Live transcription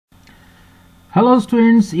Hello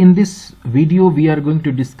students, in this video we are going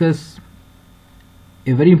to discuss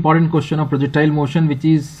a very important question of projectile motion, which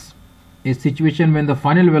is a situation when the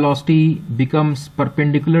final velocity becomes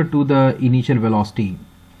perpendicular to the initial velocity.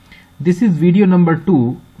 This is video number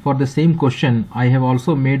 2 for the same question. I have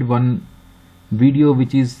also made one video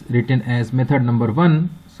which is written as method number 1,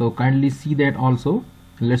 so kindly see that also.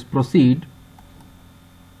 Let's proceed.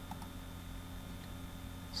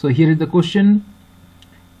 So here is the question.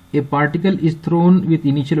 A particle is thrown with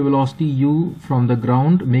initial velocity u from the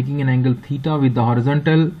ground, making an angle theta with the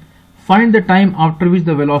horizontal. Find the time after which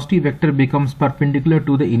the velocity vector becomes perpendicular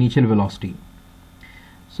to the initial velocity.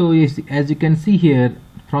 So as you can see here,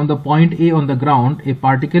 from the point A on the ground, a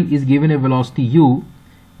particle is given a velocity u,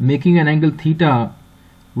 making an angle theta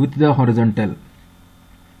with the horizontal.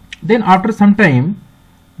 Then after some time,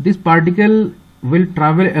 this particle will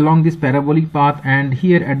travel along this parabolic path, and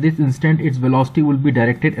here at this instant its velocity will be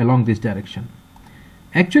directed along this direction.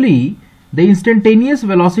 Actually, the instantaneous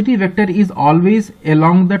velocity vector is always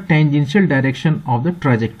along the tangential direction of the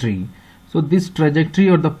trajectory. So this trajectory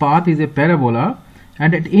or the path is a parabola,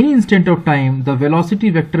 and at any instant of time the velocity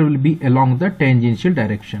vector will be along the tangential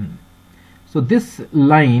direction. So this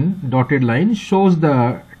line, dotted line, shows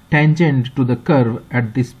the tangent to the curve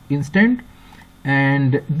at this instant,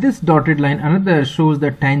 and this dotted line another shows the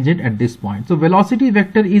tangent at this point. So velocity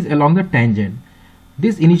vector is along the tangent.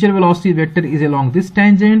 This initial velocity vector is along this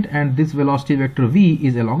tangent, and this velocity vector v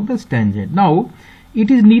is along this tangent. Now it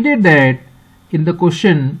is needed that in the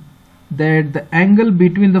question that the angle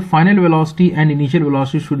between the final velocity and initial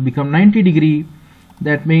velocity should become 90 degree.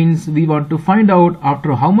 That means we want to find out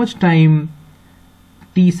after how much time,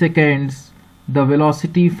 t seconds, the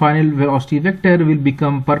final velocity vector will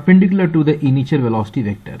become perpendicular to the initial velocity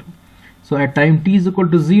vector. So at time t is equal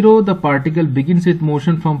to 0, the particle begins its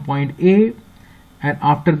motion from point A, and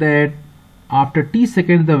after that, after t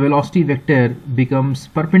seconds, the velocity vector becomes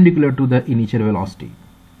perpendicular to the initial velocity.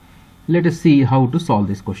 Let us see how to solve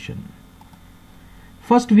this question.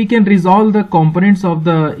 First, we can resolve the components of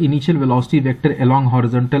the initial velocity vector along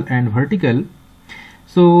horizontal and vertical.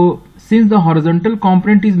 So since the horizontal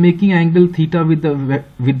component is making angle theta with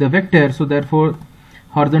the vector, so therefore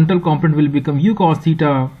horizontal component will become u cos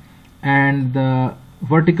theta, and the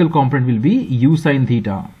vertical component will be u sin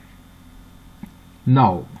theta.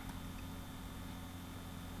 Now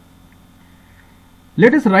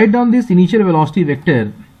let us write down this initial velocity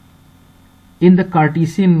vector in the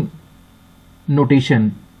Cartesian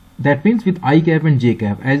notation, that means with I cap and j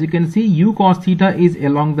cap. As you can see, u cos theta is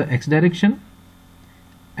along the x direction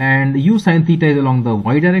and u sin theta is along the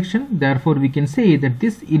y direction. Therefore we can say that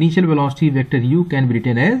this initial velocity vector u can be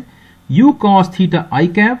written as u cos theta I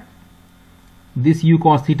cap, this u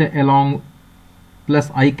cos theta along plus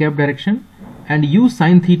I cap direction, and u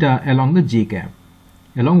sin theta along the j cap,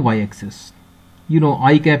 along y axis. You know,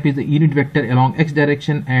 I cap is the unit vector along x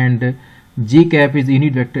direction and j cap is the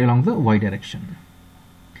unit vector along the y direction.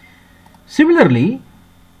 Similarly,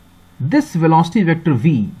 this velocity vector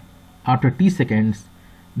v after t seconds,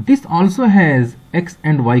 this also has x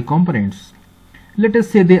and y components. Let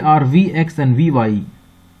us say they are vx and vy.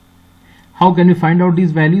 How can we find out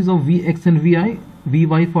these values of vx and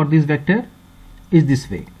vy for this vector? Is this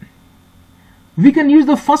way. We can use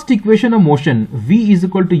the first equation of motion, v is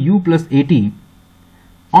equal to u plus at,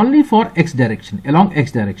 only for x direction, along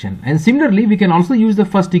x direction, and similarly we can also use the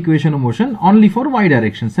first equation of motion only for y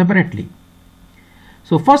direction separately.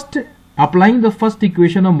 So first, applying the first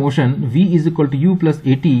equation of motion, v is equal to u plus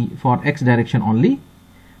at for x direction only,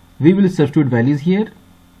 we will substitute values here.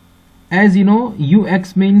 As you know,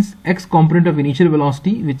 ux means x component of initial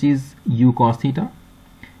velocity, which is u cos theta.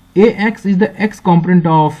 Ax is the x component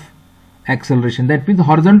of acceleration, that means the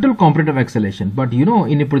horizontal component of acceleration. But you know,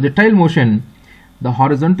 in a projectile motion, the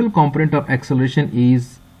horizontal component of acceleration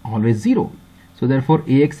is always 0. So therefore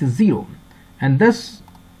ax is 0, and thus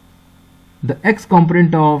the x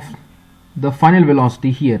component of the final velocity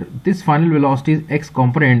here, this final velocity's x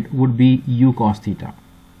component would be u cos theta.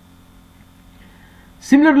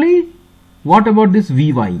 Similarly, what about this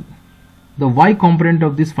vy, the y component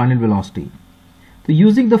of this final velocity? So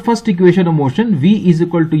using the first equation of motion, v is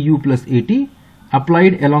equal to u plus at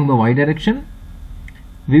applied along the y direction.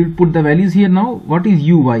 We will put the values here now. What is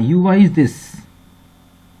uy? Uy is this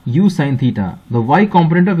u sin theta, the y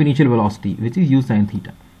component of initial velocity, which is u sin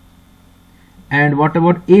theta. And what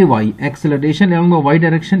about ay? Acceleration along the y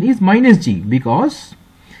direction is minus g, because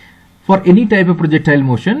for any type of projectile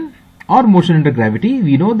motion or motion under gravity,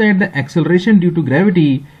 we know that the acceleration due to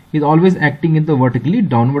gravity is always acting in the vertically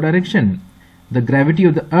downward direction. The gravity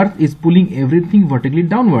of the earth is pulling everything vertically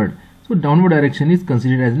downward. So downward direction is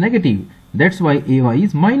considered as negative. That's why Ay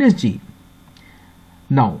is minus g.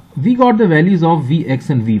 Now we got the values of Vx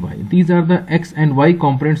and Vy. These are the x and y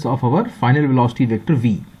components of our final velocity vector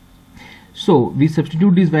V. So we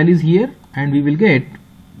substitute these values here and we will get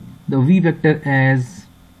the V vector as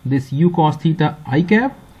this u cos theta I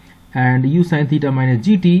cap and u sin theta minus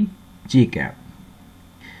gt j cap.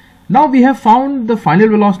 Now we have found the final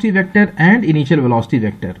velocity vector and initial velocity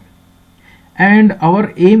vector, and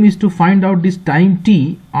our aim is to find out this time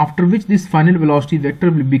t after which this final velocity vector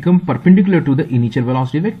will become perpendicular to the initial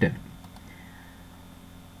velocity vector.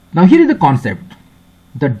 Now here is the concept.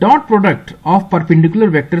 The dot product of perpendicular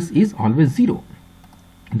vectors is always 0.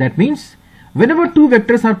 That means whenever two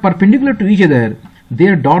vectors are perpendicular to each other,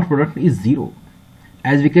 their dot product is 0.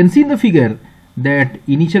 As we can see in the figure that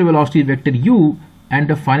initial velocity vector u and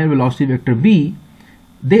the final velocity vector v,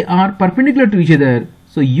 they are perpendicular to each other,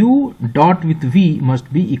 so u dot with v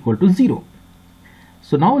must be equal to 0.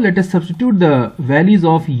 So now let us substitute the values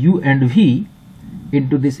of u and v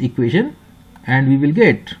into this equation and we will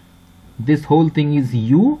get this whole thing is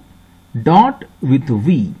u dot with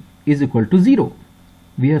v is equal to 0.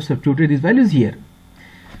 We have substituted these values here.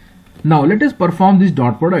 Now let us perform this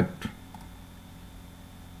dot product.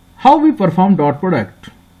 How we perform dot product?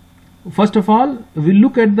 First of all, we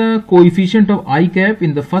look at the coefficient of I cap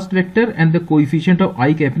in the first vector and the coefficient of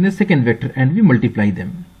I cap in the second vector and we multiply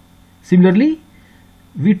them. Similarly,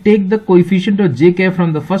 we take the coefficient of j cap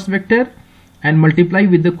from the first vector and multiply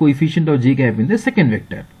with the coefficient of j cap in the second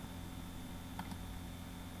vector.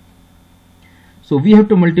 So we have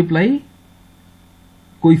to multiply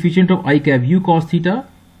coefficient of I cap u cos theta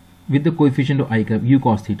with the coefficient of I cap u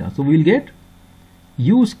cos theta. So we will get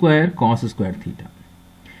u square cos square theta.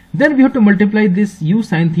 Then we have to multiply this u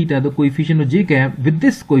sin theta, the coefficient of j cap, with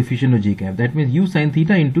this coefficient of j cap. That means u sin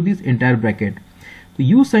theta into this entire bracket. So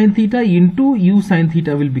u sin theta into u sin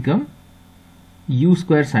theta will become u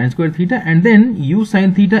square sin square theta, and then u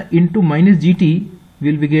sin theta into minus gt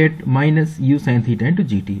will be get minus u sin theta into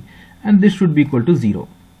gt, and this should be equal to 0.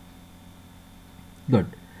 Good.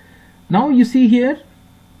 Now you see here,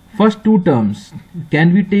 first two terms,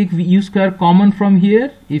 can we take u square common from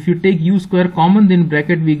here? If you take u square common, then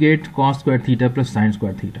bracket we get cos square theta plus sin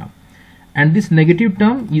square theta, and this negative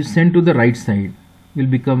term you send to the right side will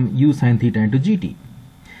become u sin theta into gt.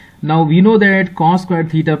 Now we know that cos square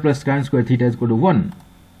theta plus sin square theta is equal to 1.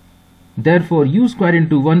 Therefore u square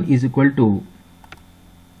into 1 is equal to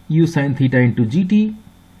u sin theta into gt,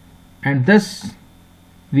 and thus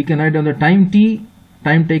we can write down the time t,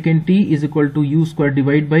 time taken t is equal to u square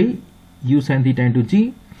divided by u sin theta into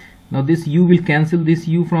g. Now this u will cancel this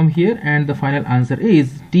u from here, and the final answer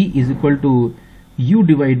is t is equal to u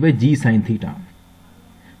divided by g sin theta.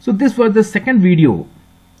 So this was the second video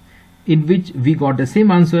in which we got the same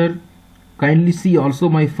answer. Kindly see also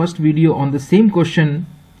my first video on the same question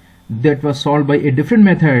that was solved by a different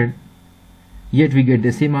method, yet we get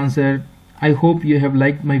the same answer. I hope you have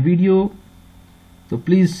liked my video. So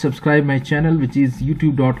please subscribe my channel, which is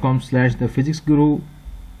youtube.com/thephysicsguru,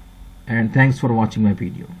 and thanks for watching my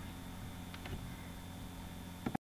video.